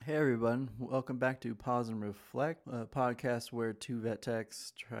Hey everyone, welcome back to Pause and Reflect, a podcast where two vet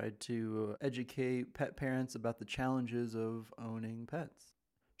techs try to educate pet parents about the challenges of owning pets.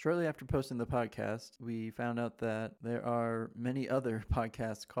 Shortly after posting the podcast, we found out that there are many other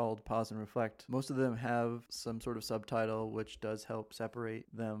podcasts called Pause and Reflect. Most of them have some sort of subtitle, which does help separate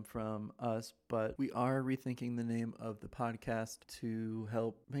them from us, but we are rethinking the name of the podcast to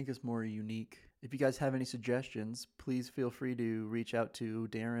help make us more unique. If you guys have any suggestions, please feel free to reach out to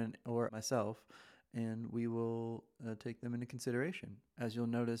Darren or myself, and we will take them into consideration. As you'll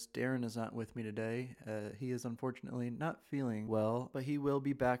notice, Darren is not with me today. He is unfortunately not feeling well, but he will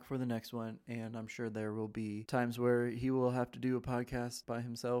be back for the next one, and I'm sure there will be times where he will have to do a podcast by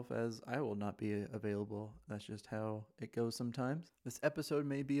himself as I will not be available. That's just how it goes sometimes. This episode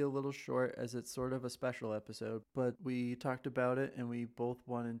may be a little short as it's sort of a special episode, but we talked about it and we both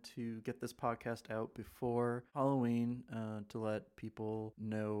wanted to get this podcast out before Halloween to let people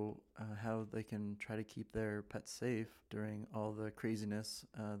know how they can try to keep their pets safe during all the craziness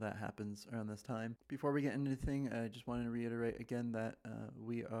that happens around this time. Before we get into anything, I just wanted to reiterate again that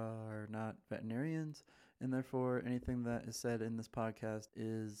we are not veterinarians, and therefore anything that is said in this podcast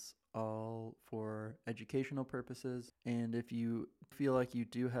is all for educational purposes. And if you feel like you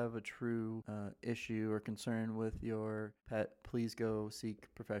do have a true issue or concern with your pet, please go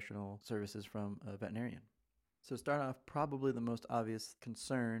seek professional services from a veterinarian. So start off, probably the most obvious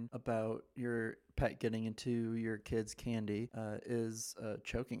concern about your pet getting into your kid's candy is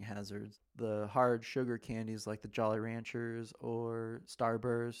choking hazards. The hard sugar candies like the Jolly Ranchers or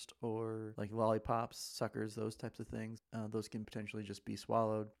Starburst or like lollipops, suckers, those types of things, those can potentially just be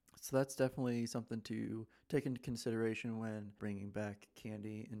swallowed. So that's definitely something to take into consideration when bringing back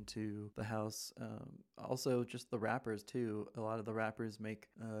candy into the house. Also, just the wrappers too. A lot of the wrappers make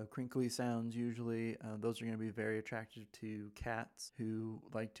crinkly sounds usually. Those are going to be very attractive to cats who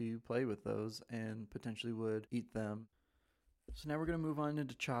like to play with those and potentially would eat them. So now we're going to move on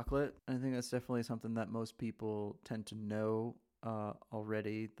into chocolate. I think that's definitely something that most people tend to know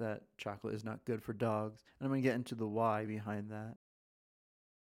already, that chocolate is not good for dogs. And I'm going to get into the why behind that.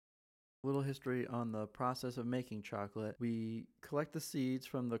 Little history on the process of making chocolate. We collect the seeds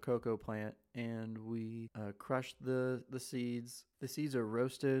from the cocoa plant and we crush the seeds. The seeds are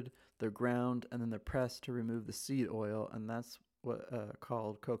roasted, they're ground, and then they're pressed to remove the seed oil, and that's what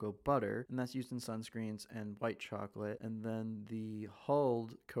called cocoa butter, and that's used in sunscreens and white chocolate. And then the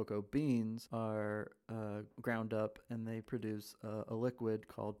hulled cocoa beans are ground up and they produce a liquid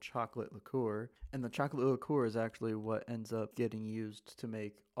called chocolate liqueur. And the chocolate liqueur is actually what ends up getting used to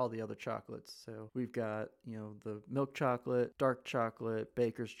make all the other chocolates. So we've got, the milk chocolate, dark chocolate,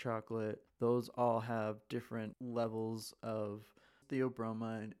 baker's chocolate. Those all have different levels of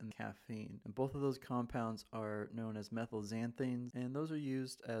theobromine and caffeine. And both of those compounds are known as methylxanthines, and those are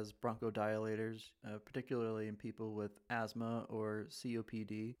used as bronchodilators, particularly in people with asthma or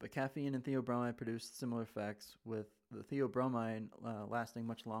COPD. But caffeine and theobromine produce similar effects, with the theobromine lasting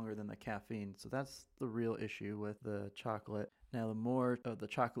much longer than the caffeine. So that's the real issue with the chocolate. Now, the more of the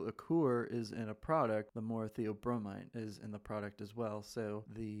chocolate liqueur is in a product, the more theobromine is in the product as well. So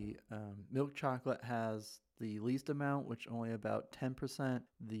the milk chocolate has the least amount, which only about 10%.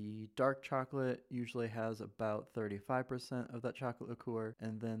 The dark chocolate usually has about 35% of that chocolate liqueur.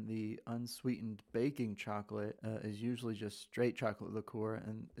 And then the unsweetened baking chocolate is usually just straight chocolate liqueur.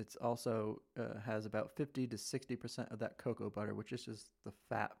 And it's also has about 50 to 60% of that cocoa butter, which is just the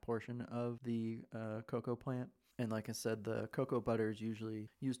fat portion of the cocoa plant. And like I said, the cocoa butter is usually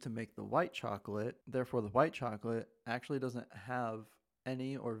used to make the white chocolate. Therefore, the white chocolate actually doesn't have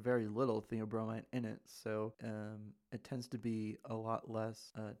any or very little theobromine in it. So it tends to be a lot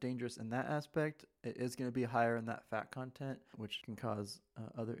less dangerous in that aspect. It is going to be higher in that fat content, which can cause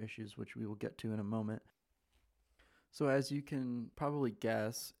other issues, which we will get to in a moment. So as you can probably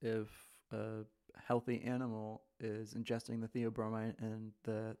guess, if a healthy animal is ingesting the theobromine and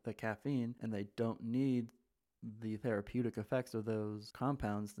the caffeine and they don't need the therapeutic effects of those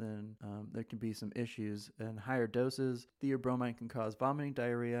compounds, then there can be some issues. In higher doses, theobromine can cause vomiting,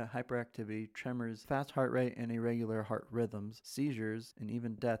 diarrhea, hyperactivity, tremors, fast heart rate, and irregular heart rhythms, seizures, and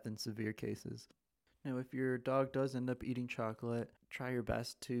even death in severe cases. Now, if your dog does end up eating chocolate, try your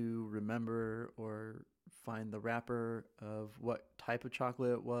best to remember or find the wrapper of what type of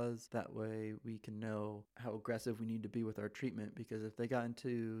chocolate it was. That way we can know how aggressive we need to be with our treatment, because if they got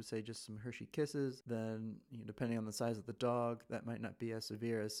into, say, just some Hershey Kisses, then, depending on the size of the dog, that might not be as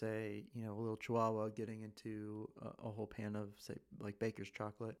severe as, say, a little Chihuahua getting into a whole pan of, say, like Baker's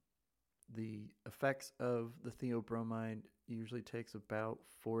chocolate. The effects of the theobromide usually takes about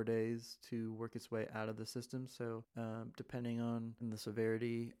 4 days to work its way out of the system. So, depending on the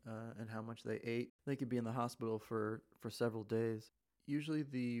severity and how much they ate, they could be in the hospital for several days. Usually,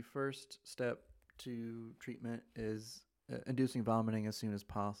 the first step to treatment is inducing vomiting as soon as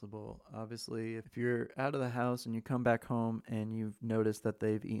possible. Obviously, if you're out of the house and you come back home and you've noticed that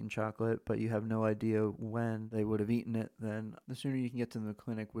they've eaten chocolate, but you have no idea when they would have eaten it, then the sooner you can get to the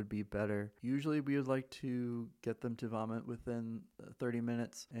clinic would be better. Usually, we would like to get them to vomit within 30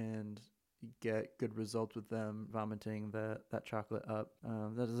 minutes and get good results with them vomiting that chocolate up.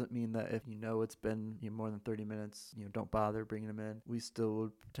 That doesn't mean that if you know it's been more than 30 minutes, don't bother bringing them in. We still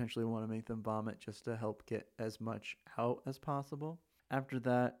would potentially want to make them vomit just to help get as much out as possible. After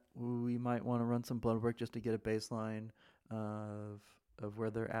that, we might want to run some blood work just to get a baseline of where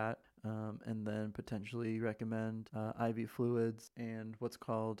they're at, and then potentially recommend IV fluids and what's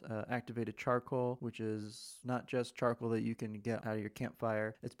called activated charcoal, which is not just charcoal that you can get out of your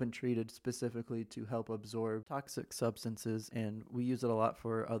campfire. It's been treated specifically to help absorb toxic substances, and we use it a lot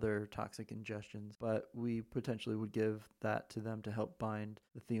for other toxic ingestions, but we potentially would give that to them to help bind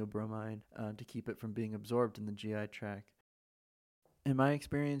the theobromide to keep it from being absorbed in the GI tract. In my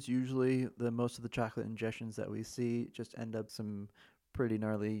experience, usually most of the chocolate ingestions that we see just end up some pretty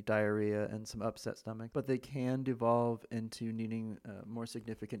gnarly diarrhea and some upset stomach, but they can devolve into needing more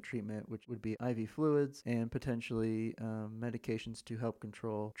significant treatment, which would be IV fluids and potentially medications to help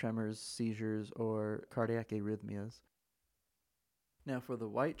control tremors, seizures, or cardiac arrhythmias. Now, for the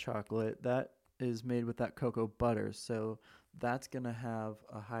white chocolate, that is made with that cocoa butter, so that's going to have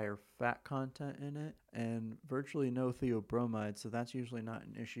a higher fat content in it and virtually no theobromide, so that's usually not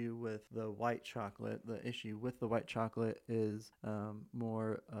an issue with the white chocolate. The issue with the white chocolate is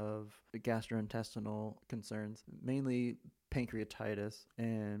more of gastrointestinal concerns, mainly pancreatitis,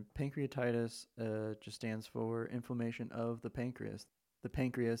 and pancreatitis just stands for inflammation of the pancreas. The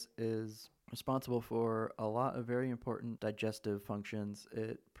pancreas is responsible for a lot of very important digestive functions.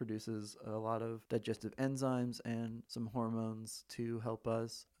 It produces a lot of digestive enzymes and some hormones to help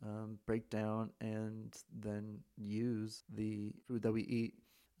us break down and then use the food that we eat.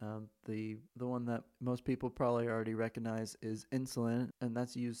 The one that most people probably already recognize is insulin, and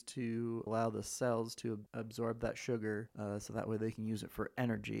that's used to allow the cells to absorb that sugar so that way they can use it for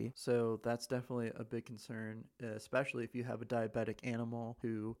energy. So that's definitely a big concern, especially if you have a diabetic animal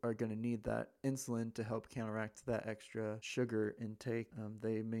who are going to need that insulin to help counteract that extra sugar intake.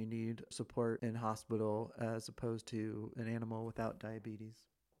 They may need support in hospital as opposed to an animal without diabetes.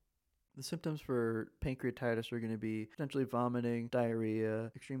 The symptoms for pancreatitis are going to be potentially vomiting, diarrhea,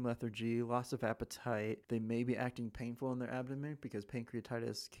 extreme lethargy, loss of appetite. They may be acting painful in their abdomen because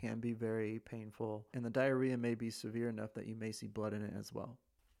pancreatitis can be very painful. And the diarrhea may be severe enough that you may see blood in it as well.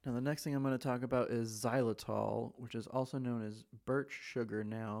 Now, the next thing I'm going to talk about is xylitol, which is also known as birch sugar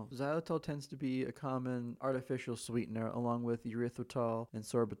now. Xylitol tends to be a common artificial sweetener along with erythritol and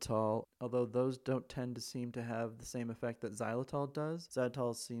sorbitol, although those don't tend to seem to have the same effect that xylitol does.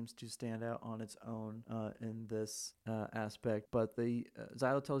 Xylitol seems to stand out on its own in this aspect, but the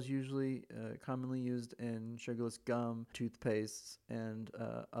xylitol is usually commonly used in sugarless gum, toothpastes, and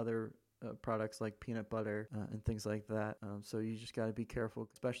other products like peanut butter and things like that. So you just got to be careful,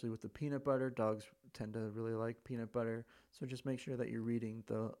 especially with the peanut butter. Dogs tend to really like peanut butter, so just make sure that you're reading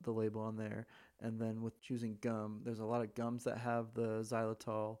the label on there. And then with choosing gum, there's a lot of gums that have the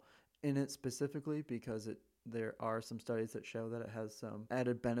xylitol in it specifically because there are some studies that show that it has some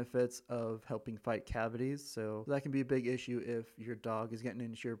added benefits of helping fight cavities. So that can be a big issue if your dog is getting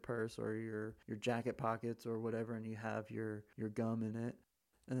into your purse or your jacket pockets or whatever, and you have your gum in it.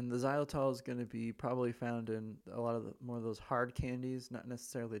 And then the xylitol is going to be probably found in a lot of more of those hard candies, not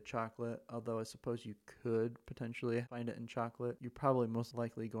necessarily chocolate, although I suppose you could potentially find it in chocolate. You're probably most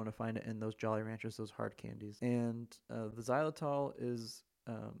likely going to find it in those Jolly Ranchers, those hard candies. And the xylitol is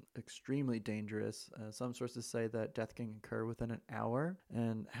extremely dangerous. Some sources say that death can occur within an hour.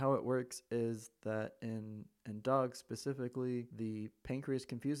 And how it works is that in dogs specifically, the pancreas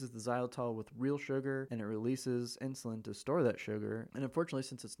confuses the xylitol with real sugar and it releases insulin to store that sugar. And unfortunately,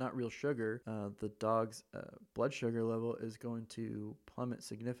 since it's not real sugar, the dog's blood sugar level is going to plummet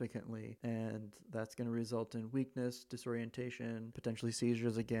significantly, and that's going to result in weakness, disorientation, potentially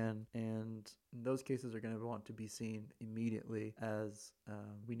seizures again, and those cases are going to want to be seen immediately as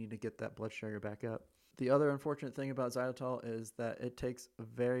we need to get that blood sugar back up. The other unfortunate thing about xylitol is that it takes a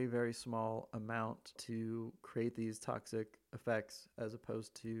very, very small amount to create these toxic effects as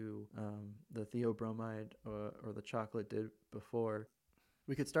opposed to the theobromide or the chocolate did before.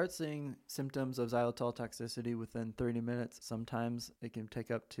 We could start seeing symptoms of xylitol toxicity within 30 minutes. Sometimes it can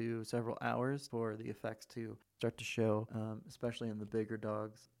take up to several hours for the effects to start to show, especially in the bigger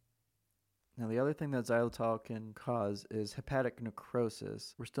dogs. Now, the other thing that xylitol can cause is hepatic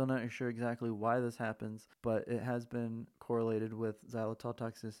necrosis. We're still not sure exactly why this happens, but it has been correlated with xylitol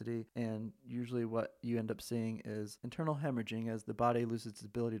toxicity, and usually what you end up seeing is internal hemorrhaging as the body loses its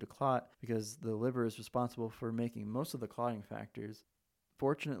ability to clot because the liver is responsible for making most of the clotting factors.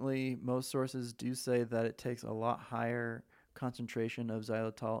 Fortunately, most sources do say that it takes a lot higher concentration of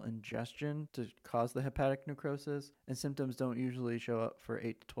xylitol ingestion to cause the hepatic necrosis, and symptoms don't usually show up for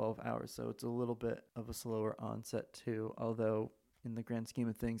 8 to 12 hours, so it's a little bit of a slower onset too, although in the grand scheme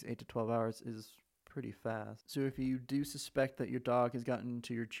of things, 8 to 12 hours is pretty fast. So if you do suspect that your dog has gotten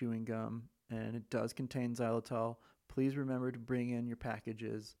into your chewing gum and it does contain xylitol, please remember to bring in your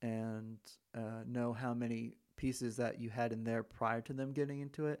packages and know how many pieces that you had in there prior to them getting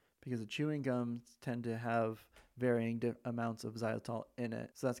into it, because the chewing gums tend to have varying amounts of xylitol in it.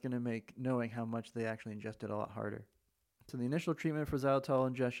 So that's going to make knowing how much they actually ingested a lot harder. So the initial treatment for xylitol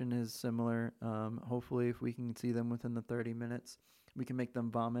ingestion is similar. Hopefully, if we can see them within the 30 minutes, we can make them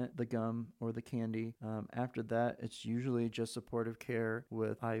vomit the gum or the candy. After that, it's usually just supportive care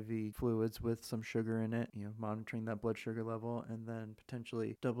with IV fluids with some sugar in it, monitoring that blood sugar level, and then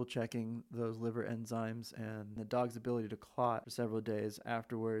potentially double checking those liver enzymes and the dog's ability to clot for several days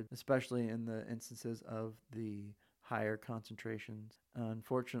afterward, especially in the instances of the higher concentrations.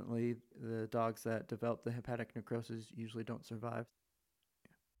 Unfortunately, the dogs that develop the hepatic necrosis usually don't survive.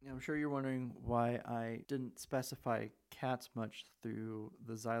 I'm sure you're wondering why I didn't specify cats much through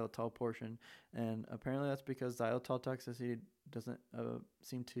the xylitol portion, and apparently that's because xylitol toxicity doesn't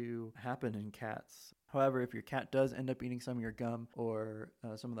seem to happen in cats. However, if your cat does end up eating some of your gum or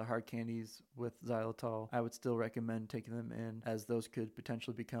some of the hard candies with xylitol, I would still recommend taking them in, as those could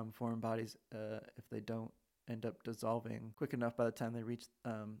potentially become foreign bodies if they don't end up dissolving quick enough by the time they reach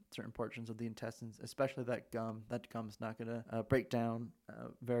certain portions of the intestines, especially that gum. That gum's not going to break down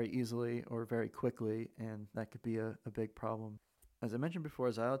very easily or very quickly, and that could be a big problem. As I mentioned before,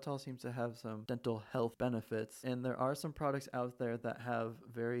 xylitol seems to have some dental health benefits, and there are some products out there that have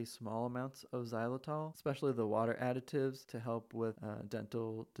very small amounts of xylitol, especially the water additives to help with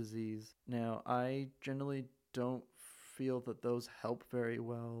dental disease. Now, I generally don't feel that those help very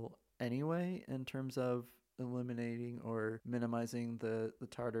well anyway in terms of eliminating or minimizing the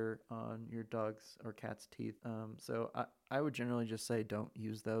tartar on your dog's or cat's teeth. So I would generally just say don't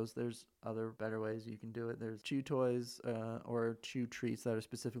use those. There's other better ways you can do it. There's chew toys or chew treats that are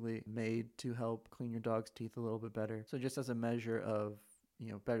specifically made to help clean your dog's teeth a little bit better. So just as a measure of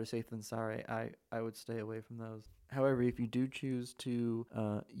better safe than sorry, I would stay away from those. However, if you do choose to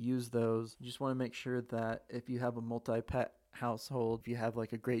use those, you just want to make sure that if you have a multi-pet household, if you have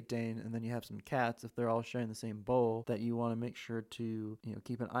like a Great Dane and then you have some cats, if they're all sharing the same bowl, that you want to make sure to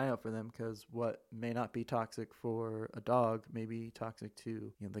keep an eye out for them, because what may not be toxic for a dog may be toxic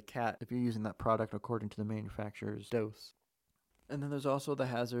to the cat if you're using that product according to the manufacturer's dose. And then there's also the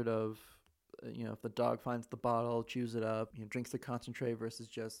hazard of if the dog finds the bottle, chews it up, drinks the concentrate versus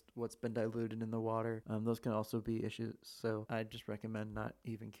just what's been diluted in the water, those can also be issues. So I just recommend not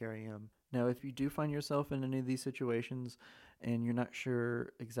even carrying them. Now, if you do find yourself in any of these situations and you're not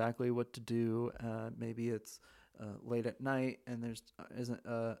sure exactly what to do, maybe it's late at night and there isn't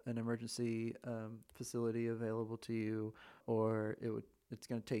an emergency facility available to you, or it's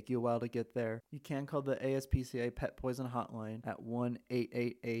going to take you a while to get there, you can call the ASPCA Pet Poison Hotline at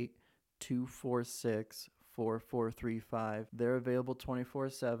 1-888-246-4435. They're available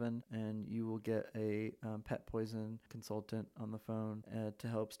 24/7, and you will get a pet poison consultant on the phone to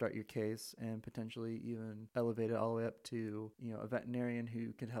help start your case and potentially even elevate it all the way up to a veterinarian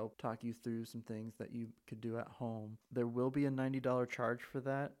who could help talk you through some things that you could do at home. There will be a $90 charge for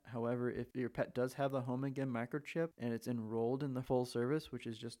that. However, if your pet does have the Home Again microchip and it's enrolled in the full service, which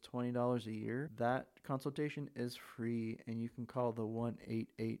is just $20 a year, that consultation is free, and you can call the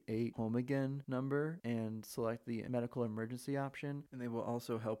 1-888-HOME AGAIN number and select the medical emergency option, and they will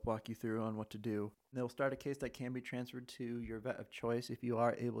also help walk you through on what to do. They'll start a case that can be transferred to your vet of choice if you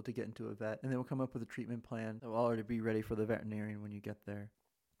are able to get into a vet, and they will come up with a treatment plan that will already be ready for the veterinarian when you get there.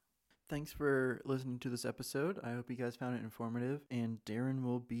 Thanks for listening to this episode. I hope you guys found it informative, and Darren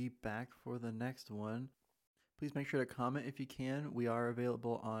will be back for the next one. Please make sure to comment if you can. We are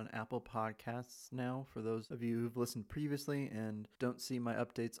available on Apple Podcasts now for those of you who've listened previously and don't see my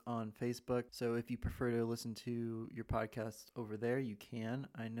updates on Facebook. So if you prefer to listen to your podcasts over there, you can.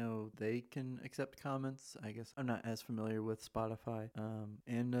 I know they can accept comments. I guess I'm not as familiar with Spotify.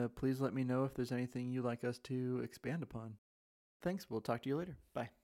 And please let me know if there's anything you'd like us to expand upon. Thanks. We'll talk to you later. Bye.